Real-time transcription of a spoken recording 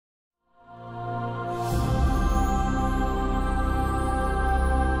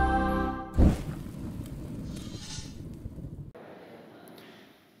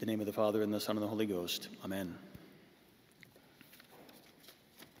name of the Father, and the Son, and the Holy Ghost. Amen.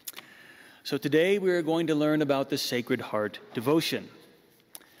 So today we are going to learn about the Sacred Heart devotion.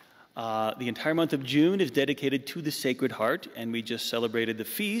 The entire month of June is dedicated to the Sacred Heart, and we just celebrated the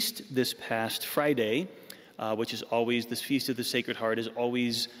feast this past Friday, which is always, this Feast of the Sacred Heart is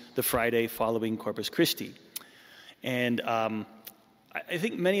always the Friday following Corpus Christi. And I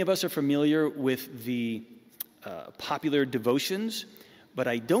think many of us are familiar with the popular devotions, but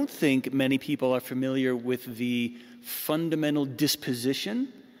I don't think many people are familiar with the fundamental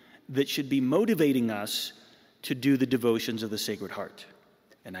disposition that should be motivating us to do the devotions of the Sacred Heart.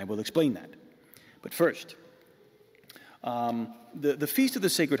 And I will explain that. But first, the Feast of the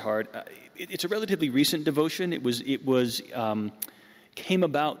Sacred Heart, it's a relatively recent devotion. It came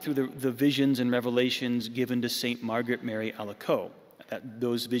about through the visions and revelations given to St. Margaret Mary Alacoque.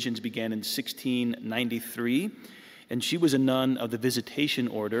 Those visions began in 1693, and she was a nun of the Visitation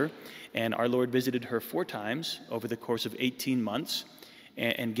Order, and our Lord visited her 4 times over the course of 18 months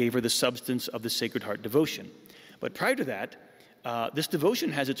and gave her the substance of the Sacred Heart devotion. But prior to that, this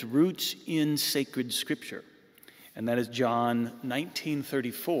devotion has its roots in sacred scripture, and that is John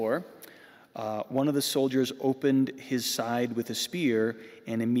 19:34. One of the soldiers opened his side with a spear,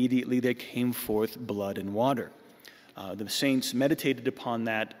 and immediately there came forth blood and water. The saints meditated upon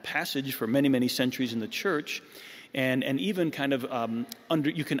that passage for many, many centuries in the church, and even kind of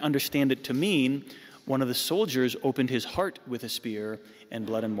you can understand it to mean one of the soldiers opened his heart with a spear, and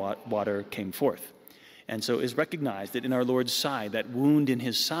blood and water came forth. And so it is recognized that in our Lord's side, that wound in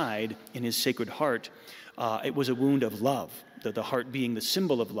his side, in his Sacred Heart, it was a wound of love, the heart being the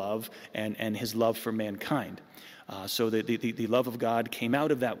symbol of love and his love for mankind. So the love of God came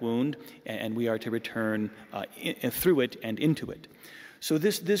out of that wound, and we are to return through it and into it. So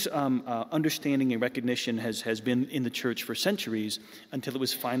this understanding and recognition has been in the church for centuries until it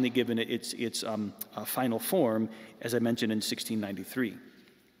was finally given its final form, as I mentioned, in 1693.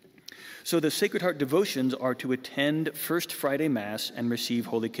 So the Sacred Heart devotions are to attend First Friday Mass and receive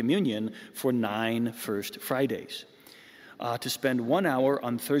Holy Communion for 9 First Fridays. To spend 1 hour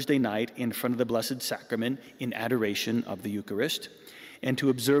on Thursday night in front of the Blessed Sacrament in adoration of the Eucharist, and to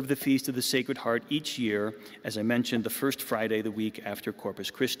observe the Feast of the Sacred Heart each year, as I mentioned, the first Friday the week after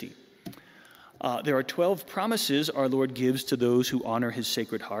Corpus Christi. There are 12 promises our Lord gives to those who honor his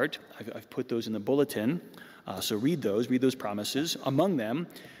Sacred Heart. I've put those in the bulletin, so read those promises. Among them,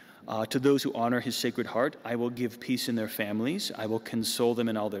 to those who honor his Sacred Heart, I will give peace in their families, I will console them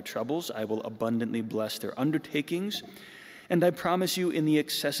in all their troubles, I will abundantly bless their undertakings, and I promise you in the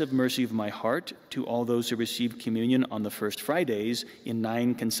excessive mercy of my heart to all those who receive communion on the first Fridays in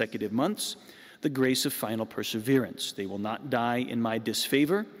 9 consecutive months, the grace of final perseverance. They will not die in my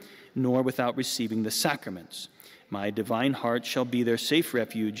disfavor, nor without receiving the sacraments. My divine heart shall be their safe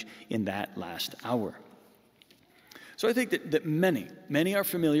refuge in that last hour. So I think that many are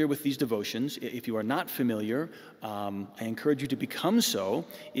familiar with these devotions. If you are not familiar, I encourage you to become so.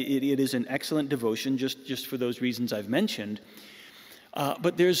 It is an excellent devotion just for those reasons I've mentioned.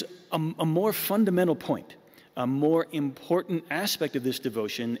 But there's a more fundamental point, a more important aspect of this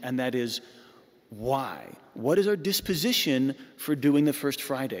devotion, and that is why. What is our disposition for doing the First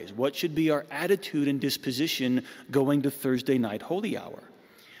Fridays? What should be our attitude and disposition going to Thursday night Holy Hour?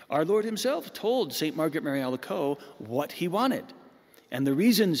 Our Lord himself told St. Margaret Mary Alacoque what he wanted and the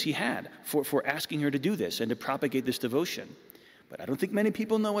reasons he had for asking her to do this and to propagate this devotion. But I don't think many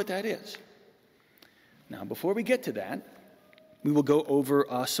people know what that is. Now, before we get to that, we will go over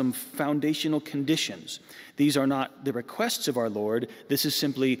some foundational conditions. These are not the requests of our Lord. This is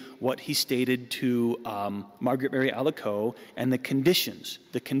simply what he stated to Margaret Mary Alacoque and the conditions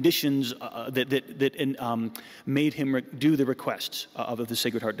that made him do the requests of the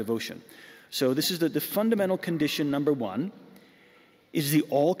Sacred Heart devotion. So this is the fundamental condition number 1, is the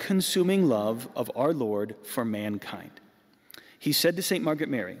all-consuming love of our Lord for mankind. He said to St. Margaret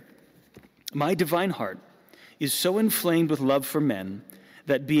Mary, "My divine heart is so inflamed with love for men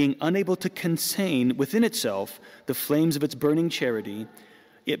that being unable to contain within itself the flames of its burning charity,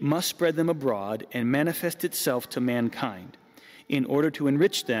 it must spread them abroad and manifest itself to mankind in order to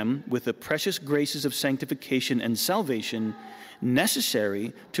enrich them with the precious graces of sanctification and salvation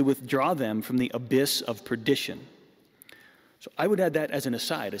necessary to withdraw them from the abyss of perdition." So I would add that as an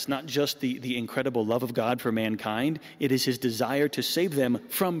aside. It's not just the incredible love of God for mankind. It is his desire to save them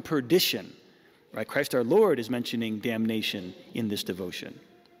from perdition. Right? Christ our Lord is mentioning damnation in this devotion.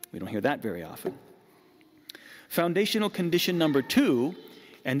 We don't hear that very often. Foundational condition number 2,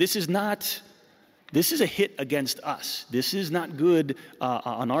 and this is a hit against us. This is not good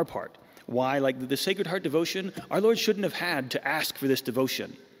on our part. Why? Like the Sacred Heart devotion, our Lord shouldn't have had to ask for this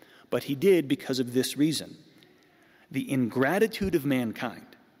devotion. but he did because of this reason: the ingratitude of mankind.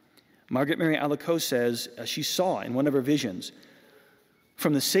 Margaret Mary Alacoque says she saw in one of her visions,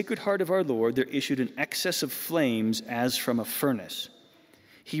 "From the Sacred Heart of our Lord there issued an excess of flames as from a furnace.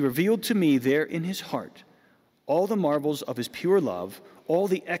 He revealed to me there in his heart all the marvels of his pure love, all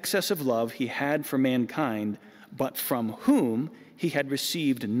the excess of love he had for mankind, but from whom he had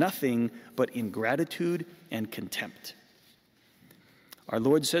received nothing but ingratitude and contempt." Our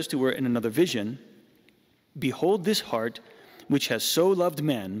Lord says to her in another vision, "Behold this heart, which has so loved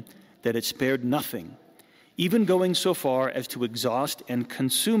men that it spared nothing, even going so far as to exhaust and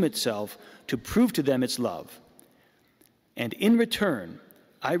consume itself to prove to them its love. And in return,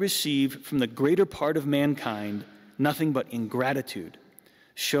 I receive from the greater part of mankind nothing but ingratitude,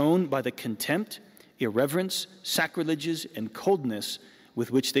 shown by the contempt, irreverence, sacrileges, and coldness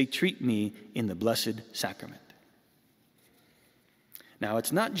with which they treat me in the Blessed Sacrament." Now,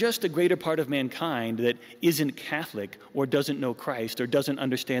 it's not just a greater part of mankind that isn't Catholic or doesn't know Christ or doesn't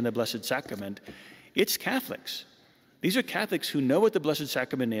understand the Blessed Sacrament. It's Catholics. These are Catholics who know what the Blessed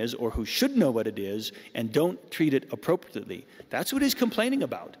Sacrament is or who should know what it is and don't treat it appropriately. That's what he's complaining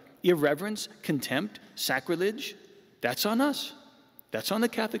about. Irreverence, contempt, sacrilege, that's on us. That's on the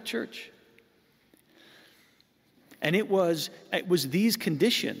Catholic Church. And it was these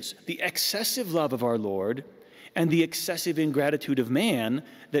conditions, the excessive love of our Lord and the excessive ingratitude of man,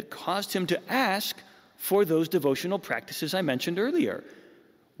 that caused him to ask for those devotional practices I mentioned earlier.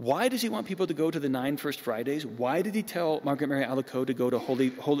 Why does he want people to go to the 9 First Fridays? Why did he tell Margaret Mary Alacoque to go to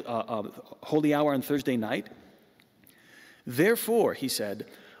Holy Hour on Thursday night? "Therefore," he said,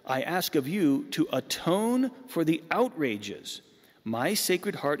 "I ask of you to atone for the outrages my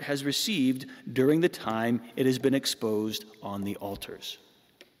Sacred Heart has received during the time it has been exposed on the altars."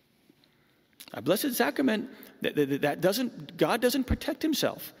 A Blessed Sacrament, God doesn't protect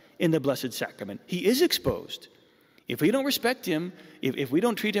himself in the Blessed Sacrament. He is exposed. If we don't respect him, if we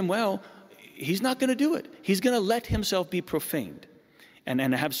don't treat him well, he's not going to do it. He's going to let himself be profaned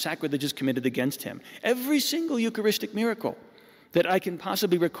and have sacrileges committed against him. Every single Eucharistic miracle that I can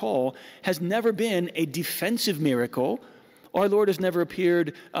possibly recall has never been a defensive miracle. Our Lord has never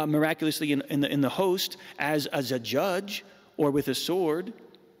appeared miraculously in the host as a judge or with a sword.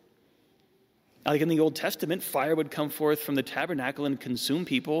 Like in the Old Testament, fire would come forth from the tabernacle and consume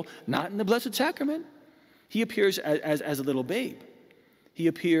people. Not in the Blessed Sacrament. He appears as a little babe. He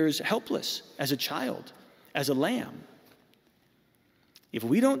appears helpless, as a child, as a lamb. If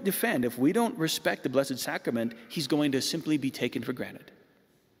we don't defend, if we don't respect the Blessed Sacrament, he's going to simply be taken for granted.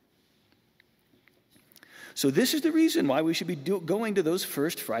 So this is the reason why we should be going to those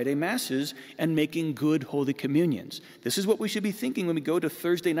First Friday Masses and making good Holy Communions. This is what we should be thinking when we go to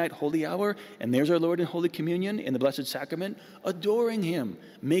Thursday night Holy Hour, and there's our Lord in Holy Communion in the Blessed Sacrament, adoring him,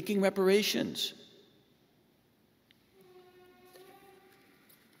 making reparations.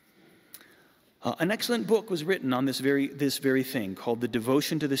 An excellent book was written on this very thing called The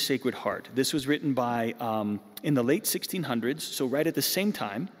Devotion to the Sacred Heart. This was written by, in the late 1600s, so right at the same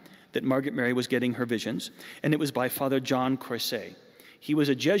time that Margaret Mary was getting her visions, and it was by Father John Courcey. He was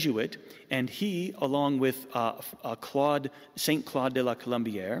a Jesuit, and he, along with Saint Claude de la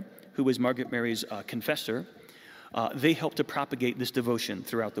Colombière, who was Margaret Mary's confessor, they helped to propagate this devotion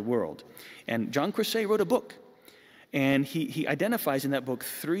throughout the world. And John Courcey wrote a book, and he identifies in that book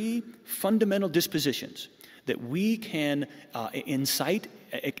 3 fundamental dispositions that we can excite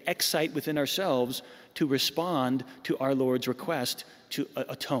within ourselves to respond to our Lord's request to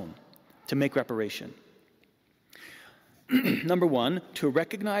atone, to make reparation. Number 1, to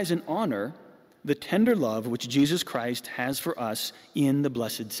recognize and honor the tender love which Jesus Christ has for us in the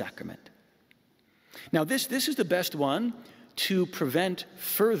Blessed Sacrament. Now, this is the best one to prevent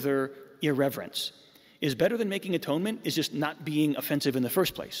further irreverence. Is better than making atonement is just not being offensive in the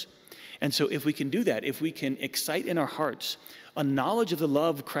first place. And so if we can do that, if we can excite in our hearts a knowledge of the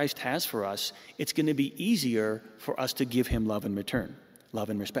love Christ has for us, it's going to be easier for us to give him love in return, love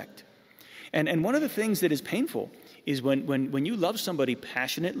and respect. And one of the things that is painful is when you love somebody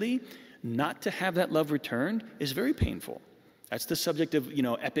passionately, not to have that love returned is very painful. That's the subject of,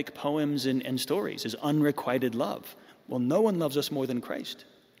 epic poems and stories, is unrequited love. Well, no one loves us more than Christ.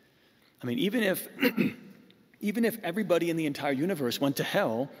 I mean, even if everybody in the entire universe went to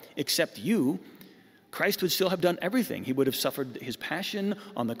hell except you, Christ would still have done everything. He would have suffered his passion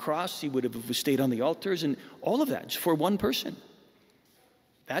on the cross. He would have stayed on the altars and all of that just for one person.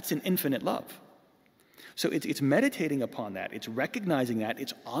 That's an infinite love. So it's meditating upon that. It's recognizing that.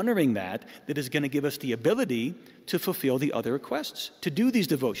 It's honoring that is going to give us the ability to fulfill the other requests, to do these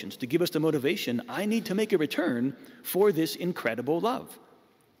devotions, to give us the motivation. I need to make a return for this incredible love.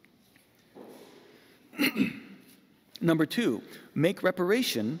 Number 2, make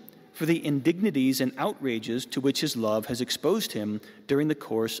reparation for the indignities and outrages to which his love has exposed him during the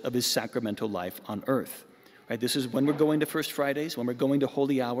course of his sacramental life on earth. Right? This is when we're going to First Fridays, when we're going to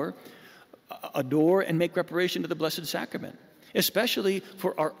Holy Hour. Adore and make reparation to the Blessed Sacrament, especially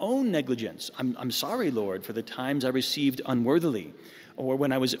for our own negligence. I'm sorry, Lord, for the times I received unworthily, or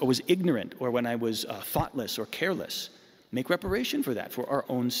when I was ignorant, or when I was thoughtless or careless. Make reparation for that, for our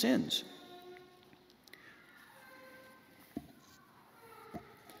own sins.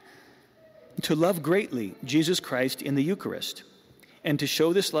 To love greatly Jesus Christ in the Eucharist, and to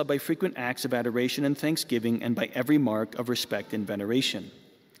show this love by frequent acts of adoration and thanksgiving, and by every mark of respect and veneration.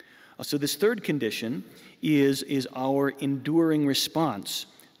 So this third condition is our enduring response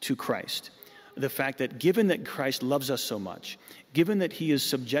to Christ. The fact that given that Christ loves us so much, given that he is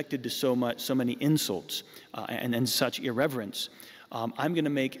subjected to so many insults and such irreverence, I'm going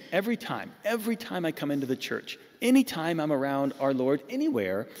to make every time I come into the church, anytime I'm around our Lord,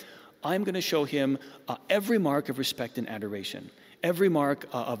 anywhere, I'm going to show him every mark of respect and adoration, every mark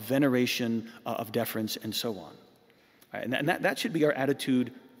of veneration, of deference, and so on. Right, and that should be our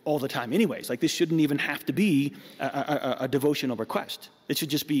attitude all the time anyways. Like, this shouldn't even have to be a devotional request. It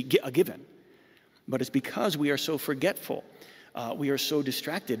should just be a given. But it's because we are so forgetful, we are so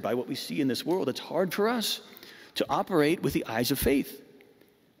distracted by what we see in this world, it's hard for us to operate with the eyes of faith.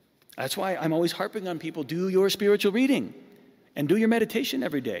 That's why I'm always harping on people, do your spiritual reading and do your meditation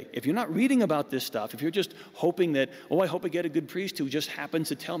every day. If you're not reading about this stuff, if you're just hoping that, I hope I get a good priest who just happens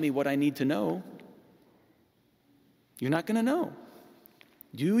to tell me what I need to know, you're not going to know.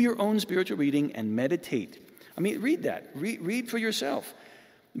 Do your own spiritual reading and meditate. I mean, read that. Read for yourself.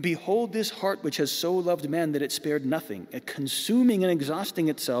 Behold this heart which has so loved men that it spared nothing, consuming and exhausting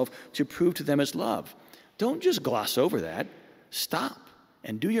itself to prove to them its love. Don't just gloss over that. Stop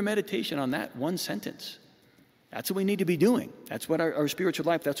and do your meditation on that one sentence. That's what we need to be doing. That's what our spiritual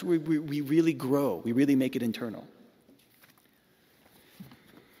life, that's where we really grow. We really make it internal.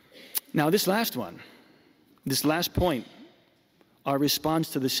 Now, this last point, our response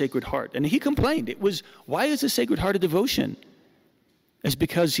to the Sacred Heart. And he complained. It was, why is the Sacred Heart a devotion? It's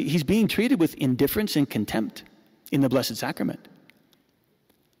because he's being treated with indifference and contempt in the Blessed Sacrament.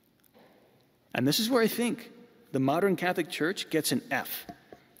 And this is where I think the modern Catholic Church gets an F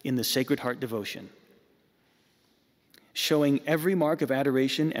in the Sacred Heart devotion. Showing every mark of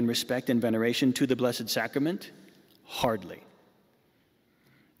adoration and respect and veneration to the Blessed Sacrament? Hardly.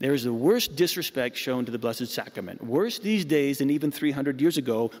 There is the worst disrespect shown to the Blessed Sacrament, worse these days than even 300 years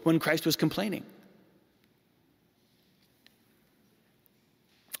ago when Christ was complaining.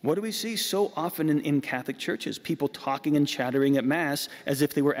 What do we see so often in Catholic churches? People talking and chattering at Mass as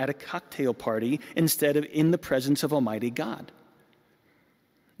if they were at a cocktail party instead of in the presence of Almighty God.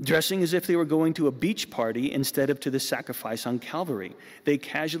 Dressing as if they were going to a beach party instead of to the sacrifice on Calvary. They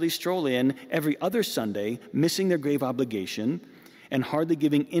casually stroll in every other Sunday, missing their grave obligation, and hardly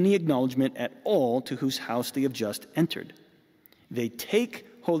giving any acknowledgement at all to whose house they have just entered. They take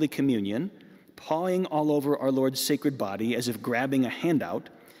Holy Communion, pawing all over our Lord's sacred body as if grabbing a handout,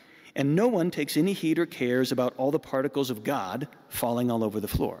 and no one takes any heed or cares about all the particles of God falling all over the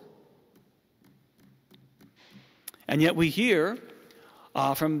floor. And yet we hear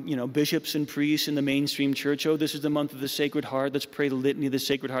from bishops and priests in the mainstream church, this is the month of the Sacred Heart, let's pray the litany of the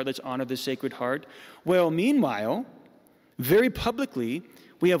Sacred Heart, let's honor the Sacred Heart. Well, meanwhile, very publicly,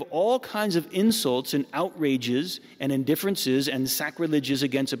 we have all kinds of insults and outrages and indifferences and sacrileges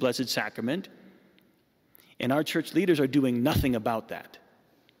against the Blessed Sacrament, and our church leaders are doing nothing about that,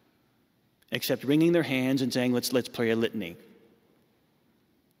 except wringing their hands and saying, let's pray a litany.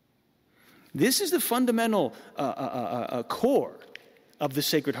 This is the fundamental core of the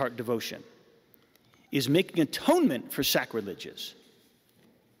Sacred Heart devotion, is making atonement for sacrileges,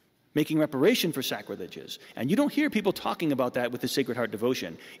 making reparation for sacrileges. And you don't hear people talking about that with the Sacred Heart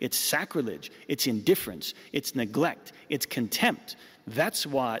devotion. It's sacrilege, it's indifference, it's neglect, it's contempt. That's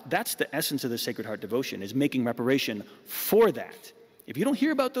the essence of the Sacred Heart devotion, is making reparation for that. If you don't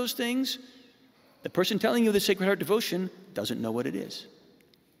hear about those things, the person telling you the Sacred Heart devotion doesn't know what it is.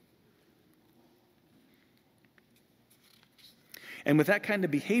 And with that kind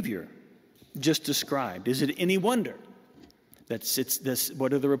of behavior just described, is it any wonder that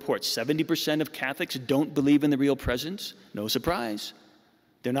what are the reports? 70% of Catholics don't believe in the real presence? No surprise.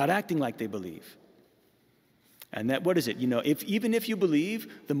 They're not acting like they believe. And that, what is it? Even if you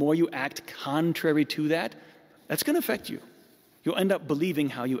believe, the more you act contrary to that, that's going to affect you. You'll end up believing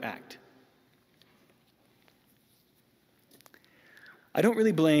how you act. I don't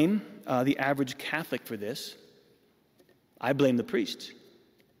really blame the average Catholic for this. I blame the priests.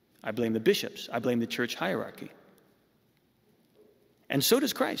 I blame the bishops. I blame the church hierarchy. And so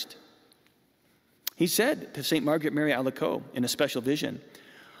does Christ. He said to St. Margaret Mary Alacoque in a special vision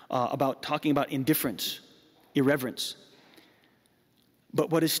about talking about indifference, irreverence. But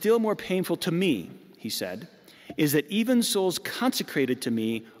what is still more painful to me, he said, is that even souls consecrated to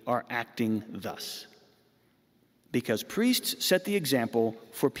me are acting thus. Because priests set the example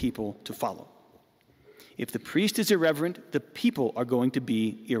for people to follow. If the priest is irreverent, the people are going to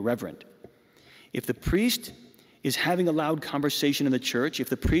be irreverent. If the priest is having a loud conversation in the church, if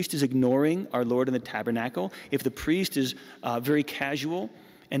the priest is ignoring our Lord in the tabernacle, if the priest is very casual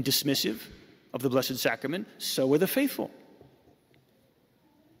and dismissive of the Blessed Sacrament, so are the faithful.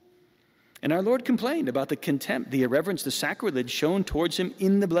 And our Lord complained about the contempt, the irreverence, the sacrilege shown towards him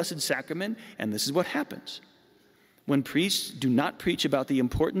in the Blessed Sacrament, and this is what happens. When priests do not preach about the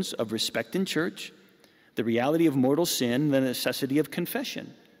importance of respect in church, the reality of mortal sin, the necessity of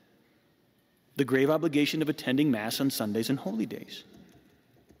confession, the grave obligation of attending Mass on Sundays and holy days.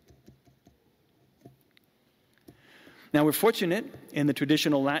 Now, we're fortunate in the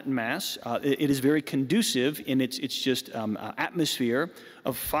traditional Latin Mass. It is very conducive in its atmosphere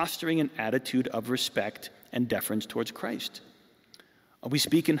of fostering an attitude of respect and deference towards Christ. We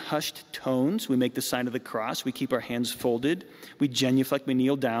speak in hushed tones. We make the sign of the cross. We keep our hands folded. We genuflect. We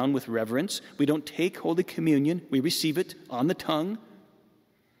kneel down with reverence. We don't take Holy Communion. We receive it on the tongue,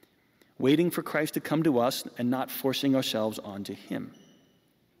 waiting for Christ to come to us and not forcing ourselves onto him.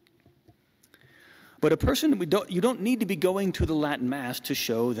 But a person, you don't need to be going to the Latin Mass to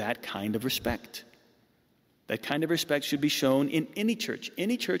show that kind of respect. That kind of respect should be shown in any church.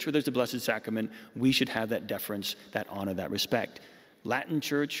 Any church where there's the Blessed Sacrament, we should have that deference, that honor, that respect. Latin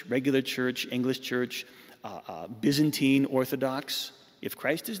church, regular church, English church, Byzantine, Orthodox. If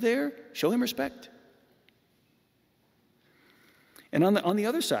Christ is there, show him respect. And on the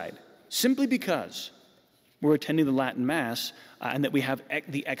other side, simply because we're attending the Latin Mass and that we have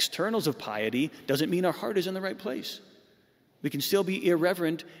the externals of piety doesn't mean our heart is in the right place. We can still be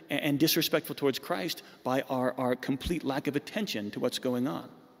irreverent and disrespectful towards Christ by our complete lack of attention to what's going on.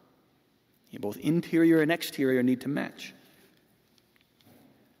 Both interior and exterior need to match.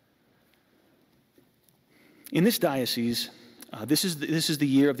 In this diocese, this is the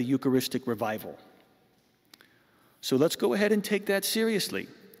year of the Eucharistic revival. So let's go ahead and take that seriously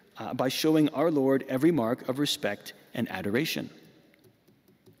by showing our Lord every mark of respect and adoration.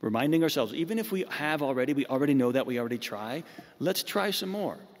 Reminding ourselves, even if we already know that, we already try, let's try some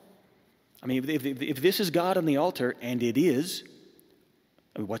more. I mean, if this is God on the altar, and it is,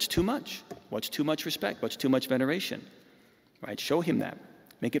 I mean, what's too much? What's too much respect? What's too much veneration? Right? Show him that.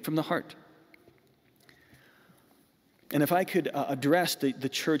 Make it from the heart. And if I could address the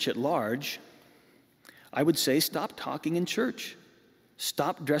church at large, I would say stop talking in church.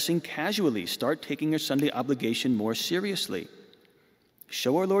 Stop dressing casually. Start taking your Sunday obligation more seriously.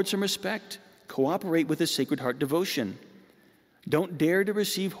 Show our Lord some respect. Cooperate with His Sacred Heart devotion. Don't dare to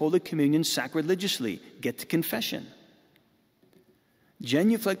receive Holy Communion sacrilegiously. Get to confession.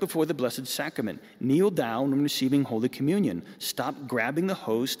 Genuflect before the Blessed Sacrament. Kneel down when receiving Holy Communion. Stop grabbing the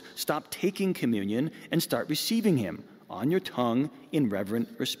host. Stop taking communion and start receiving Him on your tongue in reverent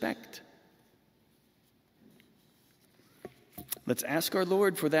respect. Let's ask our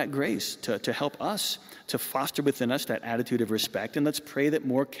Lord for that grace to help us, to foster within us that attitude of respect, and let's pray that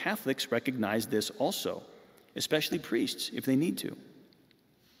more Catholics recognize this also, especially priests, if they need to.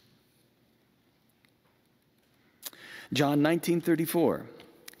 John 19:34,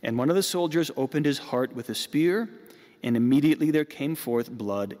 and one of the soldiers opened his heart with a spear, and immediately there came forth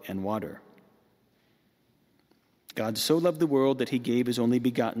blood and water. God so loved the world that he gave his only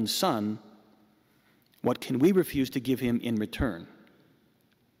begotten Son. What can we refuse to give him in return?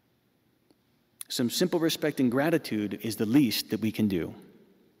 Some simple respect and gratitude is the least that we can do.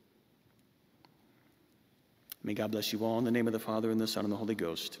 May God bless you all in the name of the Father, and the Son, and the Holy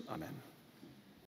Ghost. Amen.